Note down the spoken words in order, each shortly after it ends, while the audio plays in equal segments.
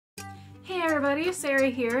Hey everybody, Sarah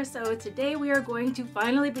here. So today we are going to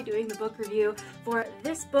finally be doing the book review for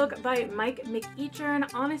this book by Mike McEachern.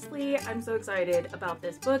 Honestly, I'm so excited about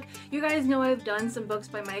this book. You guys know I've done some books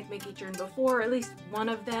by Mike McEachern before, or at least one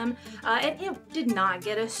of them, and it did not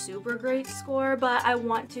get a super great score, but I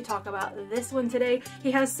want to talk about this one today.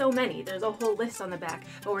 He has so many. There's a whole list on the back,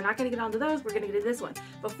 but we're not going to get onto those. We're going to get to this one.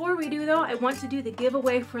 Before we do though, I want to do the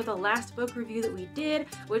giveaway for the last book review that we did,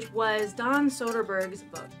 which was Don Soderberg's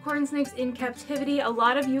book, Corn Snakes in Captivity. A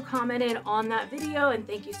lot of you commented on that video, and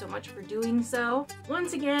thank you so much for doing so.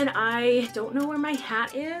 Once again, I don't know where my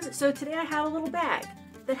hat is, so today I have a little bag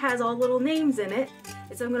that has all little names in it.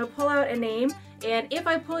 And so I'm going to pull out a name, and if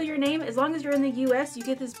I pull your name, as long as you're in the US, you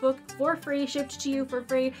get this book for free, shipped to you for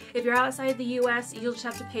free. If you're outside the US, you'll just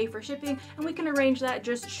have to pay for shipping, and we can arrange that.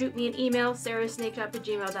 Just shoot me an email,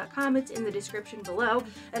 sarahsnakeshop@gmail.com. It's in the description below.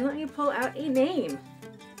 And let me pull out a name.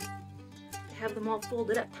 Have them all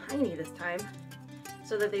folded up tiny this time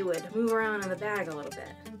so that they would move around in the bag a little bit.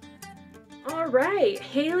 All right,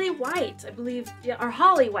 Haley White, I believe, yeah, or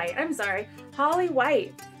Holly White, I'm sorry, Holly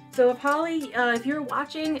White. So if Holly, if you're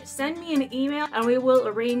watching, send me an email and we will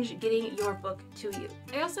arrange getting your book to you.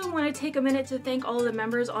 I also want to take a minute to thank all of the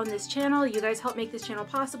members on this channel. You guys help make this channel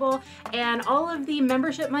possible, and all of the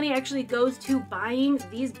membership money actually goes to buying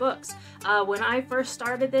these books. When I first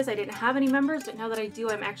started this, I didn't have any members, but now that I do,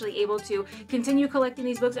 I'm actually able to continue collecting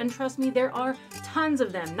these books, and trust me, there are tons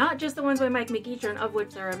of them. Not just the ones by Mike McEachern, of which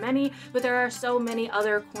there are many, but there are so many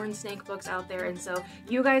other corn snake books out there, and so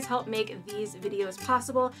you guys help make these videos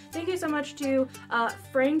possible. Thank you so much to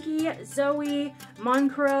Frankie, Zoe,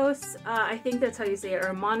 Moncaros, I think that's how you say it,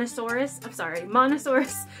 or Monosaurus, I'm sorry,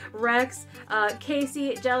 Monosaurus, Rex,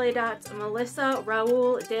 Casey, Jelly Dots, Melissa,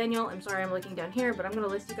 Raul, Daniel, I'm sorry I'm looking down here, but I'm going to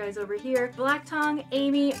list you guys over here, Black Tongue,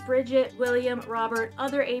 Amy, Bridget, William, Robert,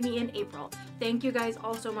 Other Amy, and April. Thank you guys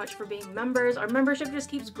all so much for being members. Our membership just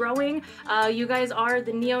keeps growing. You guys are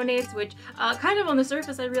the neonates, which kind of on the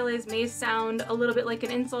surface I realize may sound a little bit like an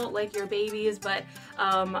insult, like your babies, but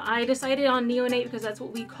I decided on neonate because that's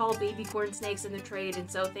what we call baby corn snakes in the trade, and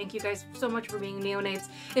so thank you guys so much for being neonates.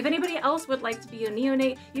 If anybody else would like to be a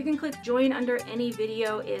neonate, you can click join under any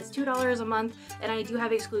video. It's $2 a month, and I do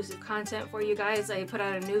have exclusive content for you guys. I put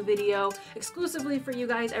out a new video exclusively for you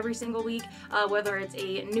guys every single week, whether it's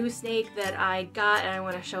a new snake that I got and I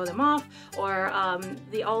want to show them off, or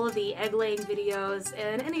all of the egg laying videos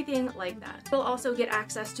and anything like that. You'll also get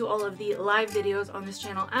access to all of the live videos on this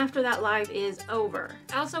channel after that live is over.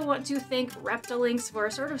 I also want to thank Reptilinks for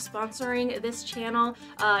sort of sponsoring this channel.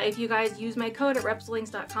 If you guys use my code at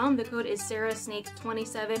reptilinks.com, the code is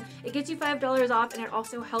SarahSnake27. It gets you $5 off, and it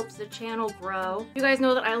also helps the channel grow. You guys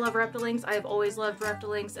know that I love Reptilinks. I've always loved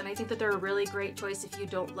Reptilinks, and I think that they're a really great choice if you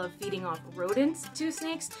don't love feeding off rodents to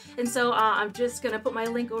snakes. And so I'm just gonna put my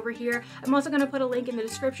link over here. I'm also gonna put a link in the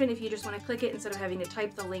description if you just want to click it instead of having to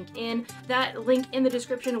type the link in. That link in the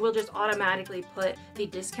description will just automatically put the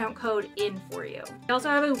discount code in for you. I also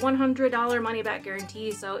have a $100 money back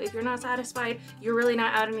guarantee, so if you're not satisfied, you're really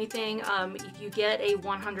not out anything. If you get a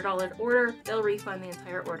 $100 order, they'll refund the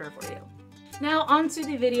entire order for you. Now on to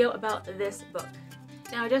the video about this book.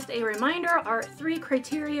 Now, just a reminder, our 3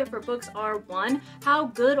 criteria for books are: 1, how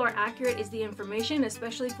good or accurate is the information,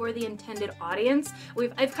 especially for the intended audience.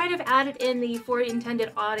 I've kind of added in the for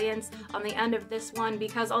intended audience on the end of this one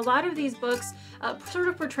because a lot of these books sort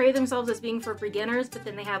of portray themselves as being for beginners, but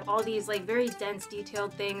then they have all these like very dense,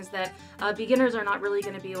 detailed things that beginners are not really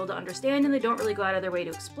going to be able to understand, and they don't really go out of their way to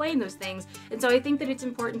explain those things. And so I think that it's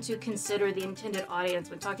important to consider the intended audience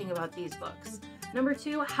when talking about these books. Number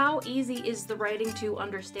 2, how easy is the writing to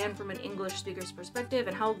understand from an English speaker's perspective,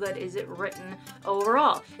 and how good is it written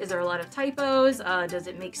overall? Is there a lot of typos? Does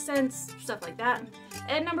it make sense? Stuff like that.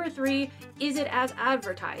 And number 3, is it as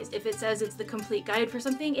advertised? If it says it's the complete guide for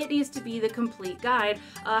something, it needs to be the complete guide.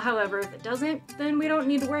 However, if it doesn't, then we don't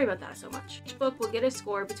need to worry about that so much. Each book will get a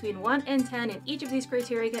score between 1 and 10 in each of these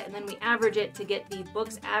criteria, and then we average it to get the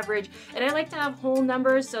book's average. And I like to have whole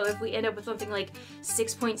numbers, so if we end up with something like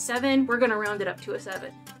 6.7, we're going to round it up to a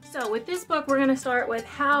 7. So with this book, we're going to start with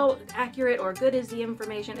how accurate or good is the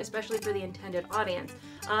information, especially for the intended audience.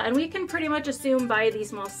 And we can pretty much assume by the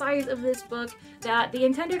small size of this book that the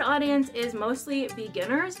intended audience is mostly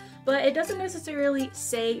beginners, but it doesn't necessarily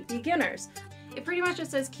say beginners. It pretty much just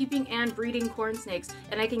says keeping and breeding corn snakes,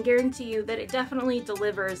 and I can guarantee you that it definitely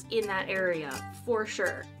delivers in that area, for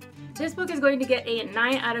sure. This book is going to get a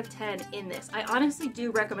 9 out of 10 in this. I honestly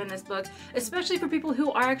do recommend this book, especially for people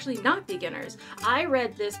who are actually not beginners. I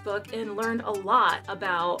read this book and learned a lot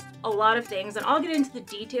about a lot of things, and I'll get into the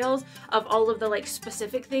details of all of the like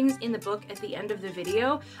specific things in the book at the end of the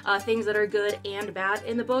video, things that are good and bad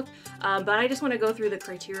in the book, but I just want to go through the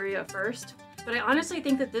criteria first. But I honestly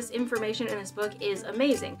think that this information in this book is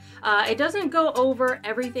amazing. It doesn't go over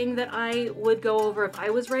everything that I would go over if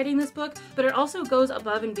I was writing this book, but it also goes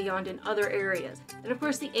above and beyond in other areas. And of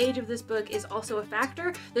course, the age of this book is also a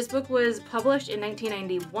factor. This book was published in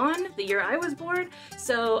 1991, the year I was born,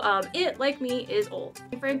 so it, like me, is old.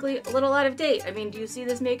 And frankly, a little out of date. I mean, do you see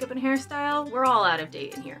this makeup and hairstyle? We're all out of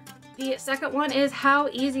date in here. The second one is how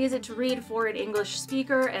easy is it to read for an English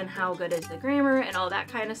speaker, and how good is the grammar and all that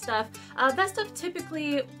kind of stuff. That stuff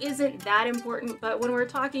typically isn't that important, but when we're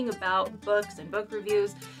talking about books and book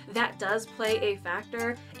reviews, that does play a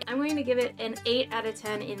factor. I'm going to give it an 8 out of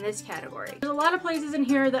 10 in this category. There's a lot of places in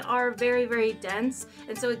here that are very, very dense,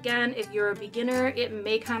 and so again, if you're a beginner, it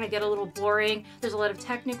may kind of get a little boring. There's a lot of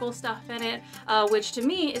technical stuff in it, which to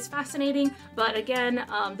me is fascinating, but again,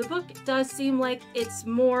 the book does seem like it's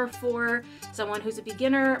more for someone who's a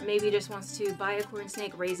beginner, maybe just wants to buy a corn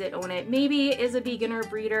snake, raise it, own it, maybe is a beginner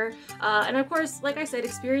breeder, and of course, like I said,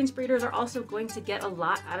 experienced breeders are also going to get a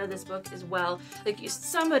lot out of this book as well. Like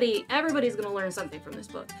everybody's gonna learn something from this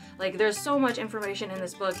book. Like, there's so much information in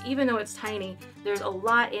this book, even though it's tiny, there's a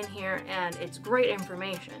lot in here and it's great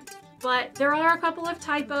information. But there are a couple of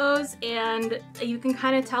typos, and you can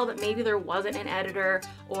kind of tell that maybe there wasn't an editor,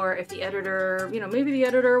 or if the editor, you know, maybe the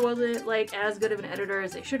editor wasn't like as good of an editor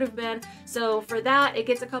as they should have been. So for that, it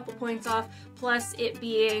gets a couple points off, plus it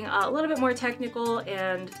being a little bit more technical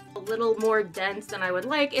and a little more dense than I would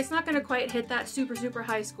like. It's not going to quite hit that super, super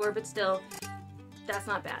high score, but still, that's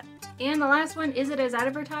not bad. And the last one, is it as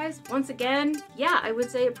advertised? Once again, yeah, I would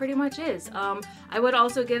say it pretty much is. I would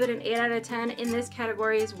also give it an 8 out of 10 in this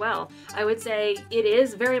category as well. I would say it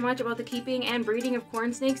is very much about the keeping and breeding of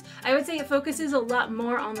corn snakes. I would say it focuses a lot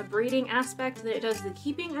more on the breeding aspect than it does the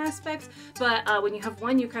keeping aspects, but when you have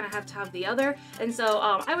one, you kind of have to have the other. And so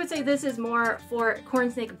I would say this is more for corn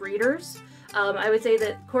snake breeders. I would say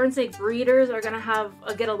that corn snake breeders are going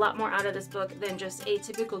to get a lot more out of this book than just a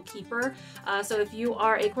typical keeper. So if you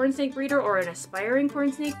are a corn snake breeder or an aspiring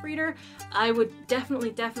corn snake breeder, I would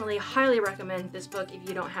definitely highly recommend this book if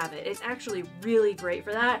you don't have it. It's actually really great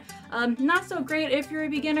for that. Not so great if you're a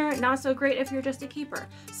beginner, not so great if you're just a keeper.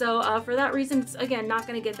 So for that reason, it's again not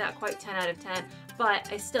going to get that quite 10 out of 10,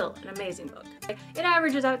 but it's still an amazing book. It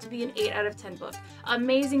averages out to be an 8 out of 10 book.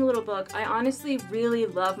 Amazing little book. I honestly really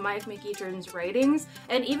love Mike McEachern's writings,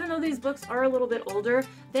 and even though these books are a little bit older,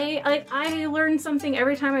 I learn something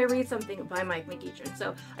every time I read something by Mike McEachern.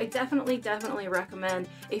 So I definitely recommend,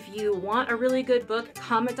 if you want a really good book,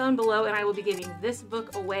 comment down below and I will be giving this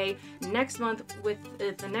book away next month with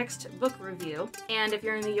the next book review. And if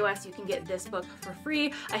you're in the US, you can get this book for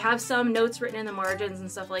free. I have some notes written in the margins and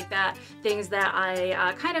stuff like that, things that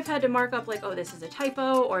I kind of had to mark up, like, oh, this is a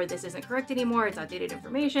typo, or this isn't correct anymore, it's outdated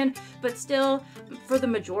information, but still, for the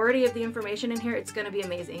majority of the information in here, it's going to be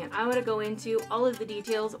amazing, and I want to go into all of the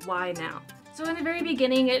details why now. So in the very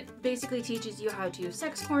beginning, it basically teaches you how to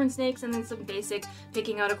sex corn snakes, and then some basic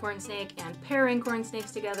picking out a corn snake and pairing corn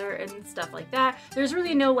snakes together and stuff like that. There's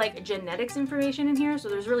really no like genetics information in here, so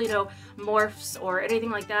there's really no morphs or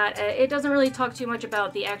anything like that. It doesn't really talk too much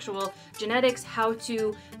about the actual genetics, how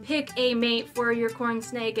to pick a mate for your corn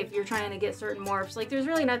snake if you're trying to get certain morphs. Like, there's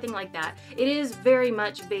really nothing like that. It is very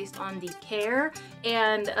much based on the care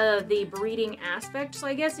and the breeding aspect, so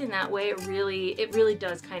I guess in that way it really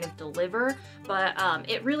does kind of deliver. But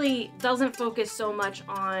it really doesn't focus so much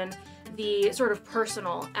on the sort of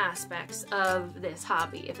personal aspects of this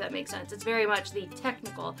hobby, if that makes sense. It's very much the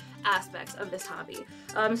technical aspects of this hobby.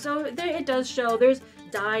 So it does show there's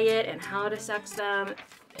diet and how to sex them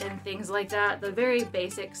and things like that, the very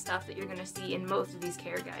basic stuff that you're going to see in most of these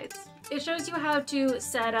care guides. It shows you how to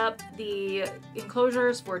set up the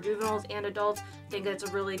enclosures for juveniles and adults. I think that's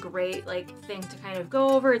a really great thing to kind of go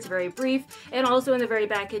over. It's very brief, and also in the very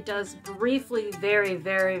back it does briefly, very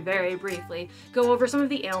briefly, go over some of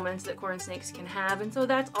the ailments that corn snakes can have, and so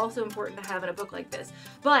that's also important to have in a book like this.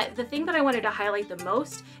 But the thing that I wanted to highlight the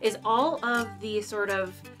most is all of the sort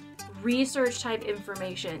of research type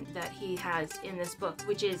information that he has in this book,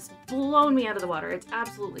 which is blown me out of the water. It's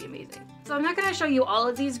absolutely amazing. So I'm not going to show you all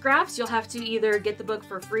of these graphs. You'll have to either get the book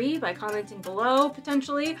for free by commenting below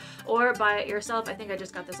potentially, or buy it yourself. I think I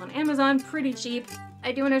just got this on Amazon, pretty cheap.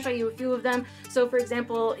 I do want to show you a few of them. So for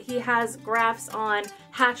example, he has graphs on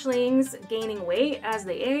hatchlings gaining weight as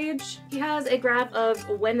they age. He has a graph of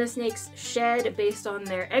when the snakes shed based on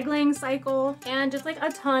their egg-laying cycle, and just like a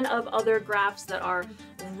ton of other graphs that are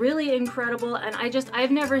really incredible. And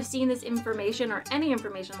I've never seen this information or any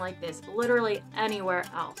information like this literally anywhere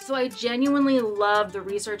else. So I genuinely love the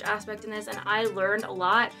research aspect in this, and I learned a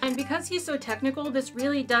lot. And because he's so technical, this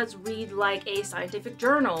really does read like a scientific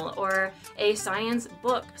journal or a science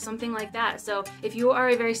book, something like that. So if you are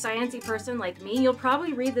a very sciencey person like me, you'll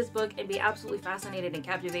probably read this book and be absolutely fascinated and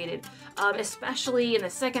captivated, especially in the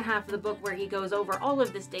second half of the book where he goes over all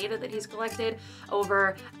of this data that he's collected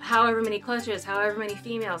over however many clutches, however many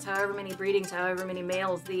females, however many breedings, however many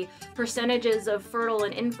males, the percentages of fertile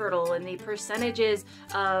and infertile, and the percentages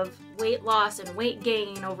of weight loss and weight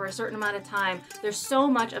gain over a certain amount of time. There's so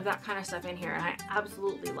much of that kind of stuff in here, and I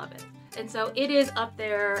absolutely love it. And so it is up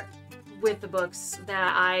there with the books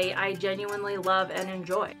that I genuinely love and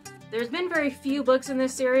enjoy. There's been very few books in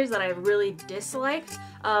this series that I've really disliked,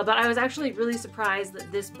 but I was actually really surprised that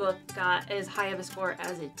this book got as high of a score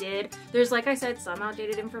as it did. There's, like I said, some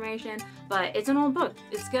outdated information, but it's an old book.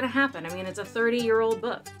 It's gonna happen. I mean, it's a 30-year-old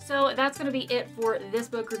book. So that's gonna be it for this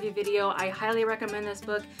book review video. I highly recommend this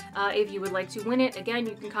book. If you would like to win it, again,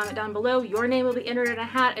 you can comment down below. Your name will be entered in a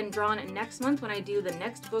hat and drawn next month when I do the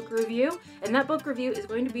next book review. And that book review is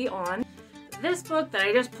going to be on this book that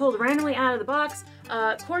I just pulled randomly out of the box,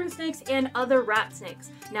 Corn Snakes and Other Rat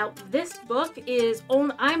Snakes. Now, this book is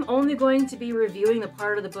I'm only going to be reviewing the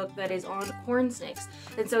part of the book that is on corn snakes.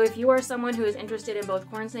 And so if you are someone who is interested in both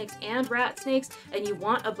corn snakes and rat snakes and you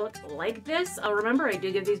want a book like this, remember I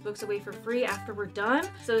do give these books away for free after we're done.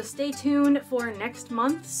 So stay tuned for next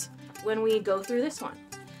month's when we go through this one.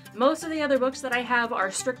 Most of the other books that I have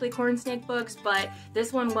are strictly corn snake books, but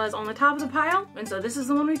this one was on the top of the pile, and so this is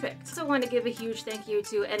the one we picked. So I want to give a huge thank you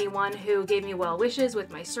to anyone who gave me well wishes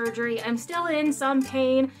with my surgery. I'm still in some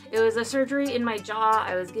pain. It was a surgery in my jaw.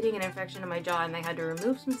 I was getting an infection in my jaw and they had to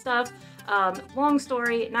remove some stuff. Long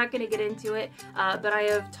story, not going to get into it, but I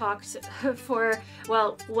have talked for,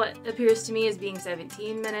 well, what appears to me as being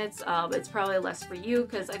 17 minutes. It's probably less for you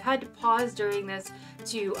because I've had to pause during this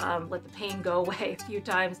to let the pain go away a few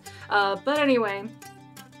times. But anyway,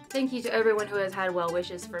 thank you to everyone who has had well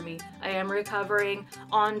wishes for me. I am recovering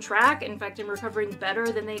on track. In fact, I'm recovering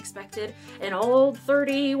better than they expected an old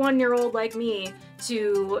 31-year-old like me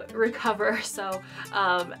to recover. So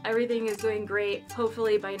everything is going great.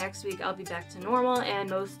 Hopefully by next week I'll be back to normal and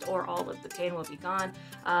most or all of the pain will be gone.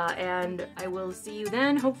 And I will see you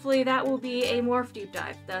then. Hopefully that will be a morph deep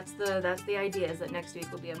dive. That's the idea, is that next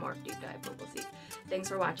week will be a morph deep dive, but we'll see. Thanks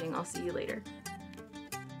for watching. I'll see you later.